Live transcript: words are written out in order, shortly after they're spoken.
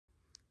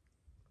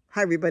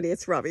Hi everybody,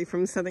 it's Robbie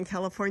from Southern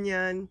California,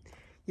 and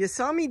you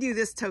saw me do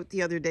this tote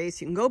the other day,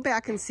 so you can go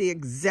back and see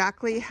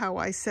exactly how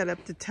I set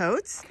up the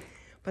totes.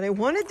 But I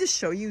wanted to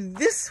show you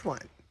this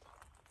one.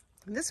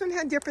 This one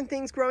had different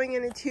things growing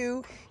in it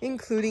too,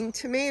 including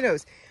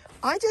tomatoes.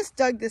 I just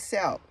dug this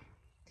out.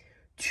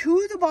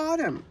 To the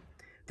bottom,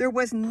 there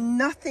was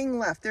nothing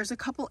left. There's a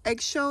couple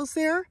eggshells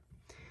there,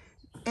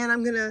 and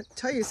I'm gonna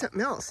tell you something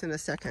else in a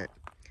second.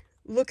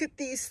 Look at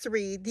these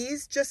three.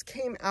 These just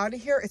came out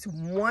of here. It's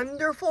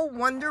wonderful,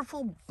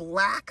 wonderful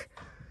black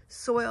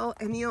soil.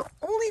 And the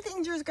only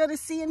things you're going to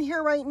see in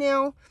here right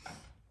now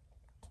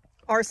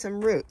are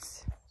some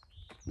roots.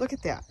 Look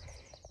at that.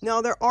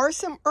 Now, there are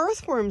some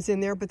earthworms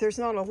in there, but there's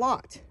not a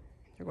lot.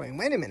 You're going,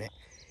 wait a minute.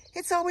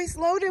 It's always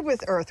loaded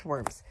with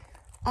earthworms.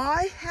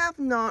 I have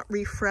not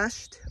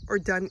refreshed or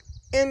done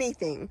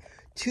anything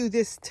to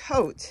this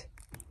tote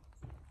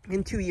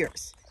in 2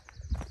 years.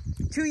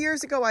 2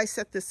 years ago, I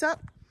set this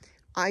up.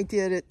 I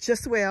did it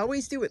just the way I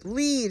always do, with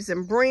leaves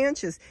and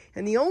branches.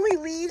 And the only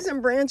leaves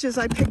and branches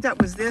I picked up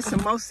was this,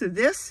 and most of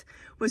this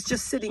was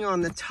just sitting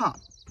on the top.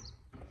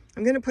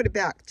 I'm going to put it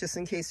back just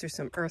in case there's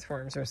some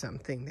earthworms or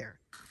something there.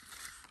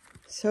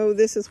 So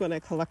this is what I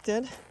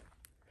collected.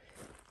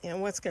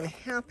 And what's going to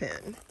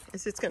happen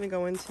is it's going to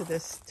go into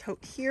this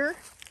tote here,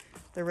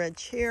 the red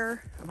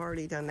chair. I've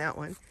already done that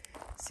one.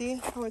 See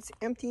how it's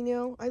empty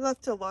now? I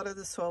left a lot of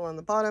the soil on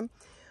the bottom.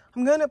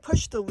 I'm going to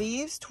push the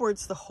leaves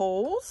towards the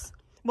holes.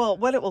 Well,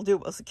 what it will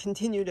do is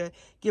continue to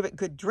give it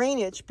good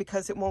drainage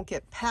because it won't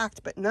get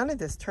packed, but none of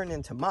this turned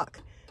into muck.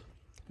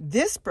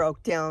 This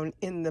broke down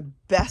in the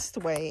best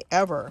way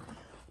ever.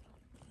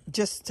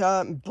 Just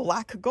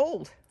black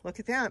gold. Look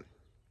at that.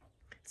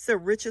 It's the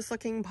richest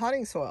looking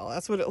potting soil.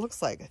 That's what it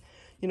looks like.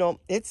 You know,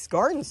 it's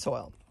garden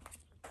soil.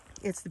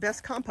 It's the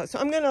best compost. So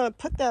I'm going to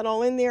put that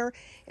all in there,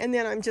 and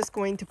then I'm just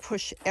going to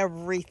push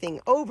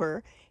everything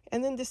over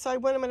and then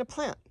decide what I'm going to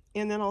plant.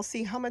 And then I'll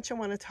see how much I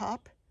want to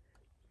top.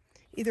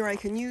 Either I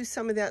can use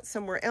some of that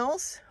somewhere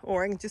else,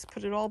 or I can just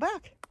put it all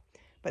back.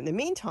 But in the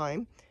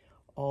meantime,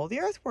 all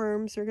the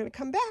earthworms are going to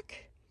come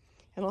back,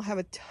 and I'll have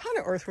a ton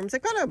of earthworms.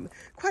 I've got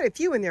quite a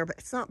few in there, but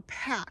it's not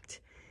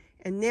packed.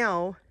 And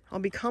now I'll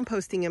be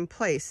composting in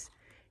place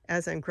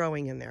as I'm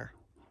growing in there.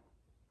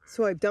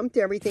 So I've dumped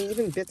everything,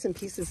 even bits and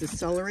pieces of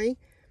celery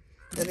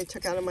that I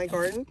took out of my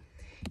garden.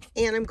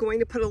 And I'm going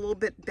to put a little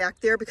bit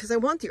back there because I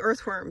want the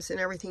earthworms and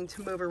everything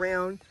to move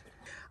around.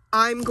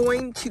 I'm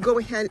going to go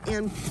ahead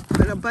and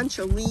put a bunch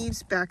of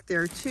leaves back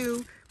there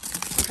too,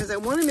 because I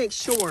want to make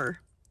sure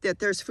that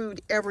there's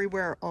food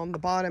everywhere on the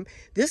bottom.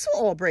 This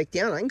will all break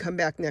down. I can come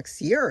back next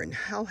year and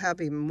I'll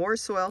have even more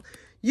soil.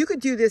 You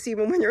could do this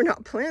even when you're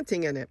not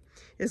planting in it.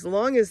 As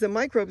long as the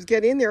microbes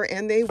get in there,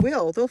 and they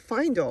will, they'll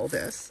find all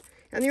this.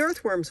 And the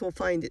earthworms will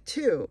find it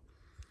too.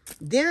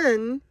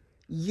 Then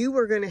you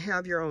are going to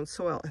have your own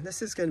soil. And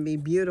this is going to be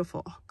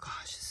beautiful. Oh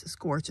gosh, this is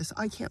gorgeous.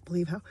 I can't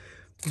believe how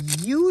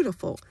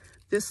beautiful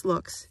this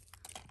looks.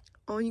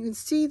 Oh, you can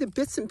see the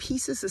bits and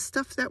pieces of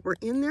stuff that were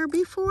in there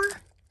before.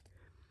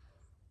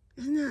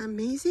 Isn't that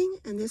amazing?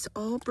 And this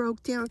all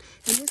broke down.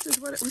 And this is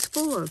what it was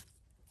full of.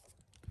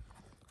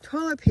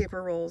 Toilet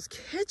paper rolls,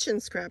 kitchen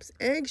scraps,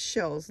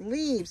 eggshells,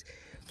 leaves,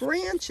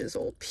 branches,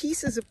 old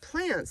pieces of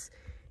plants.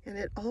 And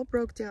it all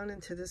broke down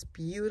into this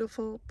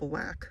beautiful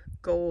black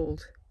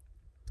gold.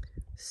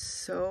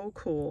 So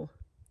cool.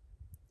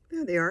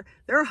 There they are.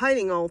 They're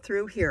hiding all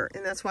through here,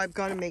 and that's why I've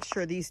got to make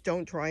sure these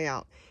don't dry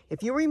out.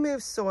 If you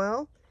remove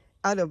soil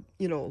out of,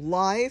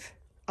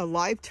 a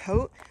live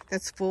tote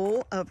that's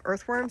full of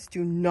earthworms,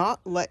 do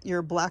not let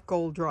your black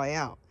gold dry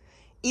out.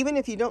 Even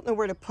if you don't know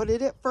where to put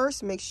it at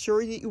first, make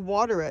sure that you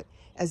water it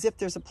as if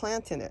there's a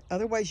plant in it.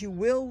 Otherwise, you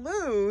will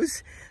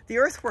lose the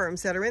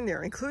earthworms that are in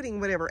there, including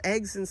whatever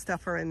eggs and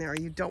stuff are in there.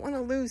 You don't want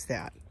to lose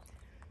that.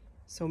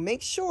 So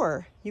make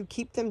sure you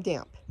keep them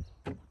damp.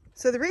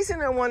 So the reason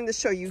I wanted to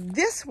show you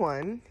this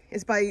one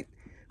is by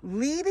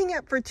leaving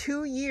it for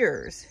 2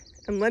 years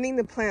and letting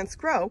the plants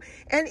grow.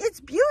 And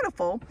it's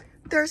beautiful.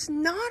 There's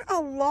not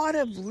a lot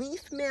of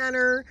leaf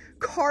matter,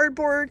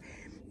 cardboard,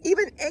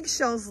 even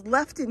eggshells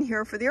left in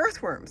here for the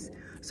earthworms.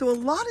 So a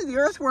lot of the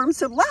earthworms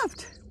have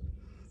left.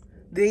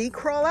 They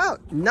crawl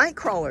out, night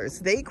crawlers.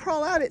 They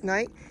crawl out at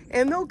night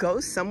and they'll go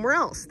somewhere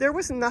else. There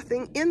was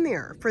nothing in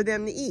there for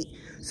them to eat.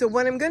 So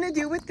what I'm going to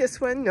do with this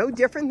one, no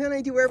different than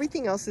I do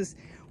everything else, is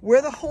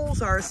where the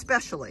holes are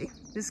especially.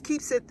 This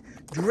keeps it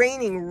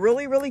draining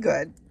really, really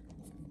good.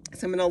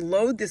 So I'm going to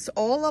load this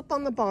all up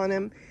on the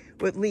bottom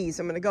with leaves.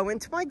 I'm going to go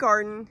into my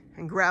garden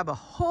and grab a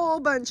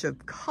whole bunch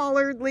of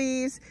collard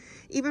leaves,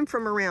 even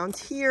from around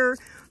here,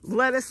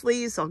 lettuce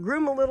leaves. I'll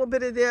groom a little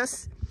bit of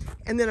this,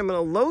 and then I'm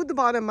going to load the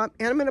bottom up,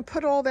 and I'm going to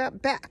put all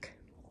that back.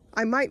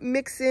 I might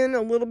mix in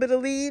a little bit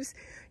of leaves.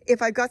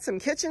 If I've got some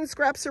kitchen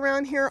scraps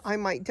around here, I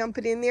might dump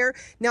it in there.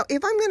 Now,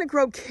 if I'm going to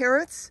grow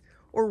carrots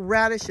or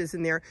radishes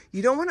in there,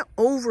 you don't want to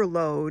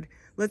overload,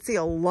 let's say,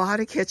 a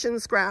lot of kitchen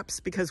scraps,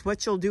 because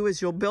what you'll do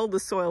is you'll build the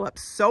soil up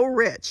so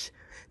rich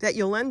that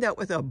you'll end up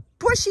with a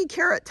bushy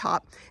carrot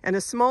top and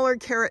a smaller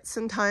carrot,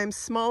 sometimes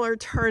smaller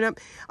turnip.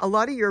 A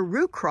lot of your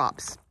root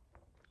crops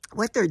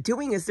what they're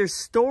doing is they're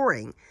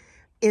storing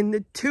in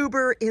the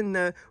tuber, in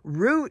the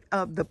root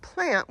of the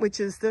plant, which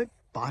is the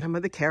bottom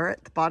of the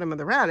carrot, the bottom of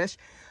the radish,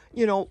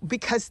 you know,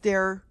 because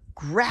they're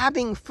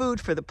grabbing food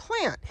for the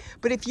plant.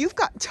 But if you've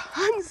got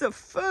tons of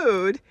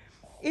food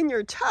in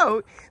your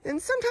tote, then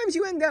sometimes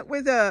you end up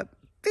with a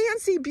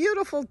fancy,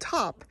 beautiful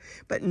top,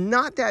 but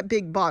not that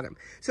big bottom.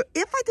 So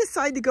if I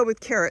decide to go with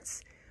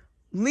carrots,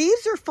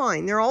 leaves are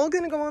fine. They're all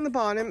going to go on the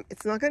bottom.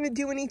 It's not going to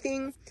do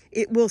anything.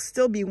 It will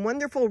still be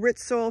wonderful, rich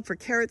soil for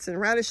carrots and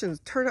radishes,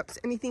 turnips,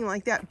 anything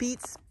like that,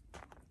 beets.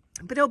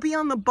 But it'll be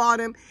on the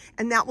bottom,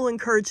 and that will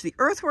encourage the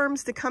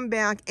earthworms to come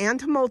back and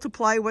to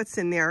multiply what's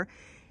in there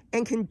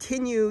and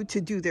continue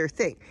to do their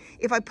thing.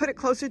 If I put it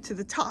closer to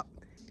the top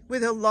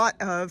with a lot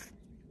of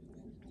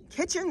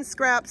kitchen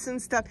scraps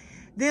and stuff,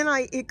 then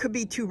it could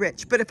be too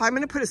rich. But if I'm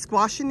going to put a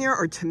squash in there,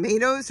 or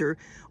tomatoes, or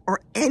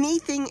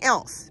anything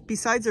else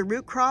besides a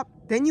root crop,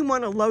 then you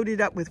want to load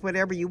it up with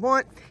whatever you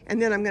want.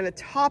 And then I'm going to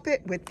top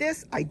it with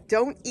this. I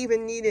don't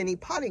even need any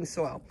potting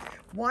soil.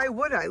 Why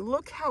would I?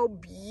 Look how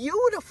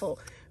beautiful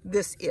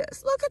this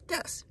is. Look at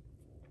this.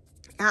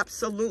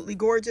 Absolutely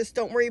gorgeous.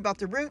 Don't worry about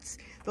the roots.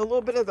 The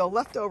little bit of the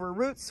leftover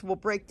roots will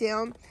break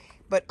down.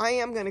 But I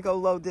am going to go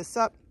load this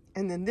up.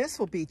 And then this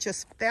will be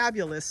just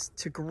fabulous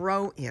to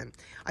grow in.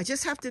 I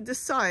just have to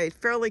decide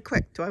fairly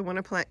quick. Do I want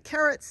to plant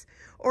carrots,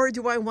 or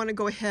do I want to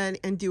go ahead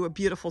and do a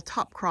beautiful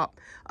top crop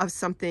of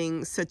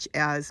something such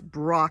as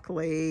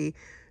broccoli,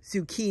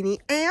 zucchini,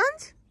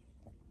 and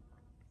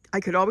I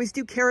could always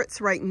do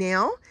carrots right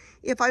now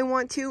if I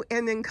want to,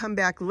 and then come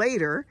back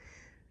later,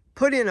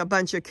 put in a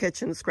bunch of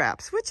kitchen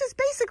scraps, which is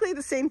basically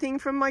the same thing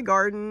from my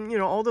garden, you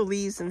know, all the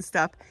leaves and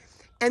stuff,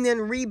 and then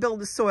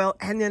rebuild the soil,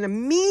 and then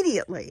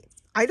immediately,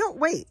 I don't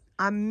wait.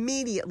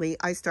 Immediately,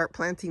 I start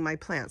planting my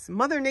plants.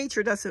 Mother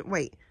Nature doesn't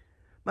wait.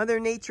 Mother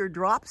Nature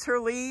drops her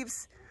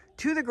leaves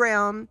to the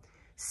ground.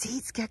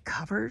 Seeds get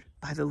covered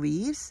by the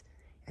leaves,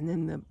 and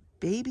then the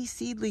baby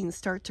seedlings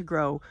start to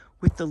grow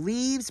with the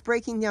leaves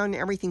breaking down and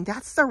everything.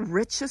 That's the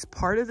richest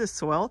part of the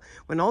soil,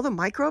 when all the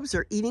microbes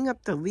are eating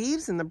up the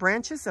leaves and the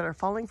branches that are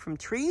falling from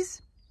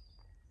trees.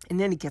 And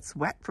then it gets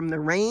wet from the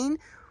rain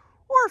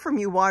or from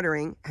you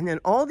watering, and then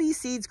all these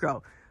seeds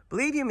grow.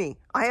 Believe you me,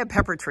 I have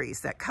pepper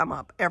trees that come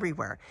up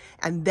everywhere,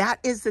 and that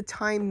is the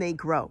time they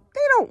grow.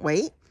 They don't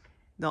wait.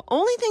 The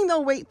only thing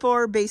they'll wait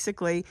for,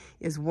 basically,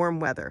 is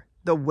warm weather.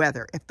 The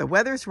weather. If the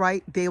weather's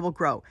right, they will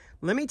grow.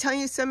 Let me tell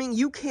you something.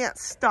 You can't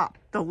stop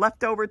the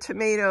leftover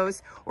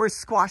tomatoes or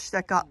squash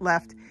that got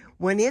left.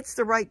 When it's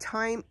the right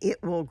time,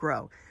 it will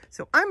grow.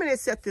 So I'm going to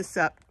set this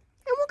up,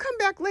 and we'll come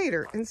back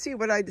later and see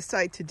what I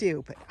decide to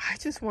do. But I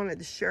just wanted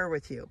to share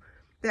with you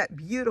that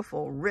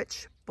beautiful,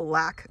 rich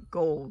black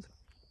gold.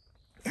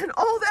 And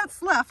all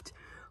that's left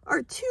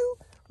are two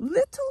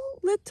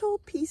little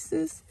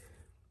pieces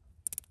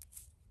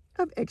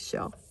of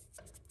eggshell.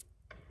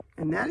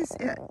 And that is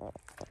it.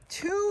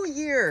 2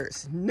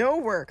 years, no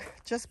work,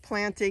 just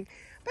planting.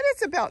 But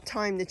it's about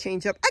time to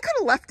change up. I could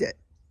have left it.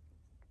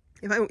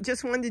 If I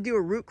just wanted to do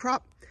a root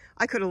crop,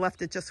 I could have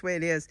left it just the way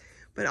it is.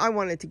 But I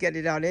wanted to get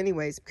it out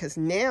anyways, because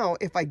now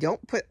if I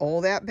don't put all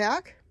that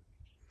back,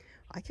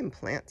 I can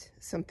plant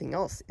something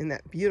else in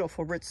that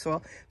beautiful rich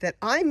soil that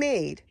I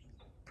made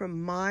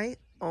from my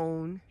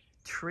own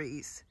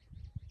trees.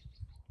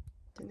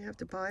 Didn't have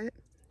to buy it.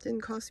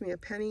 Didn't cost me a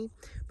penny.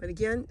 But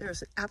again,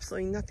 there's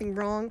absolutely nothing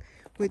wrong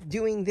with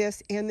doing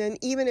this. And then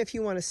even if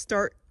you want to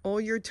start all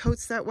your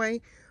totes that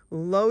way,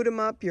 load them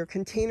up, your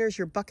containers,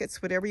 your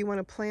buckets, whatever you want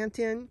to plant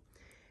in.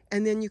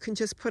 And then you can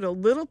just put a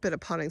little bit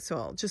of potting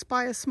soil. Just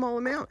buy a small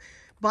amount.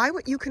 Buy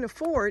what you can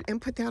afford and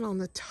put that on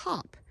the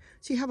top.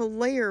 So you have a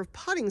layer of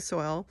potting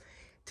soil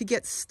to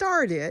get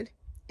started,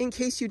 in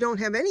case you don't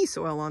have any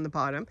soil on the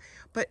bottom.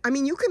 But I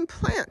mean, you can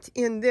plant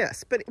in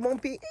this, but it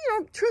won't be, you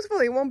know,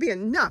 truthfully, it won't be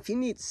enough. You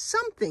need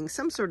something,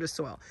 some sort of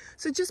soil.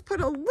 So just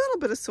put a little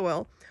bit of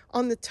soil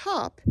on the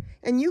top,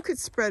 and you could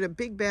spread a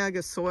big bag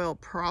of soil,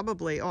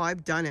 probably, oh,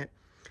 I've done it,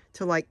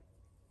 to like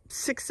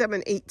 6,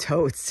 7, 8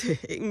 totes.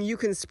 You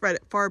can spread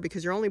it far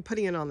because you're only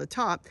putting it on the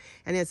top,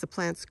 and as the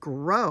plants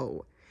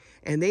grow,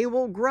 and they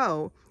will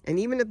grow, and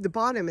even if the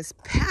bottom is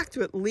packed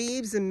with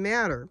leaves and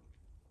matter,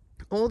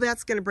 all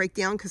that's going to break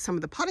down because some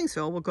of the potting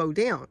soil will go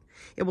down.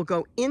 It will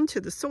go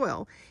into the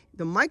soil.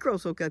 The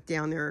microbes will get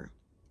down there.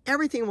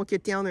 Everything will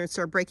get down there and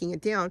start breaking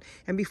it down.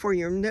 And before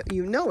you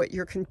know it,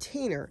 your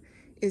container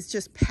is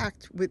just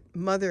packed with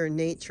Mother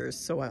Nature's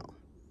soil.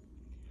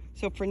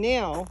 So for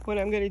now, what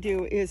I'm going to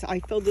do is I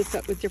filled this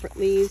up with different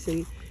leaves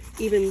and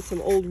even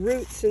some old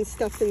roots and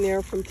stuff in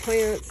there from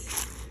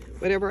plants.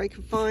 Whatever I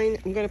can find.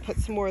 I'm going to put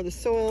some more of the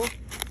soil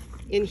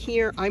in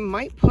here. I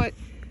might put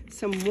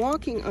some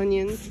walking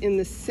onions in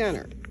the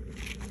center.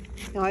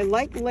 Now I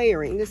like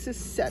layering. This is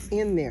set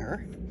in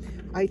there.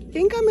 I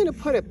think I'm going to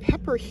put a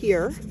pepper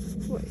here.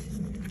 What?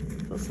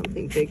 Oh,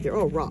 something big there.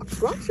 Oh,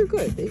 rocks. Rocks are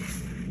good. They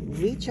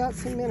leach out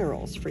some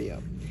minerals for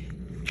you.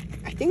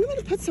 I think I'm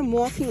going to put some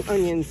walking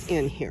onions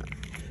in here.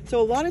 So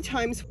a lot of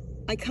times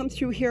I come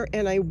through here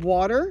and I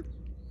water.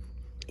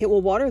 It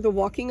will water the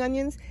walking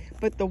onions,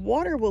 but the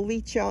water will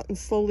leach out and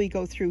slowly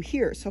go through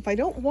here. So if I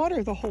don't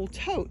water the whole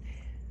tote,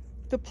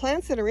 the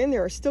plants that are in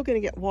there are still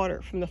going to get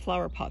water from the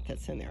flower pot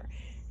that's in there.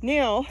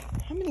 Now,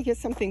 I'm going to get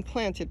something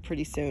planted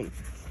pretty soon.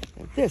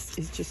 And this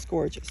is just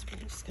gorgeous. I'm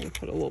just going to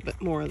put a little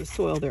bit more of the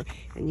soil there.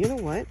 And you know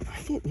what?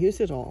 I didn't use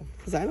it all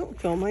because I don't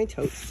fill my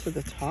totes to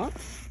the top.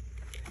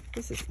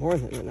 This is more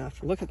than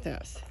enough. Look at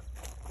this.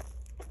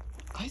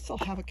 I still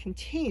have a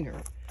container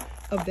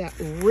of that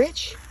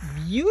rich,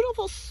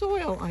 beautiful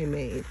soil I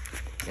made.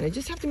 And I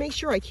just have to make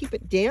sure I keep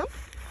it damp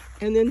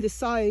and then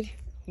decide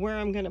where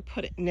I'm going to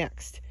put it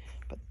next.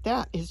 But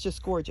that is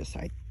just gorgeous.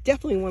 I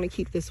definitely want to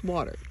keep this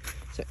watered.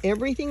 So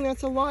everything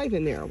that's alive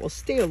in there will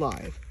stay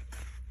alive,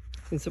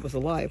 since it was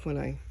alive when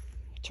I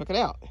took it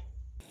out.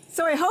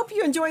 So I hope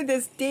you enjoyed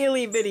this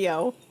daily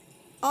video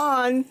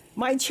on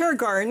my chair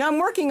garden. I'm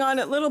working on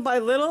it little by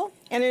little,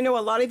 and I know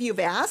a lot of you have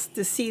asked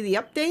to see the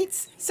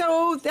updates.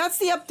 So that's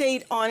the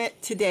update on it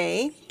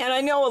today. And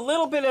I know a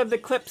little bit of the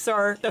clips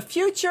are the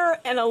future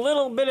and a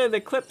little bit of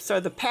the clips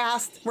are the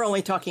past. We're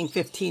only talking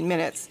 15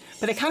 minutes,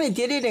 but I kind of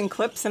did it in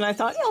clips, and I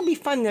thought it'll be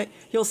fun that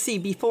you'll see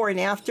before and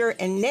after.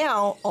 And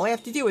now all I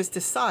have to do is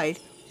decide,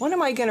 what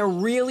am I going to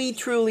really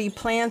truly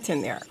plant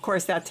in there? Of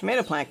course, that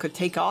tomato plant could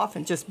take off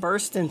and just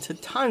burst into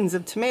tons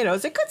of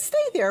tomatoes. It could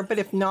stay there, but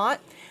if not,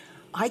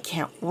 I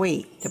can't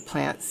wait to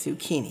plant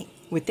zucchini.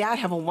 With that,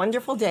 have a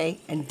wonderful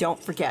day, and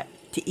don't forget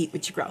to eat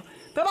what you grow.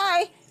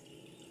 Bye-bye.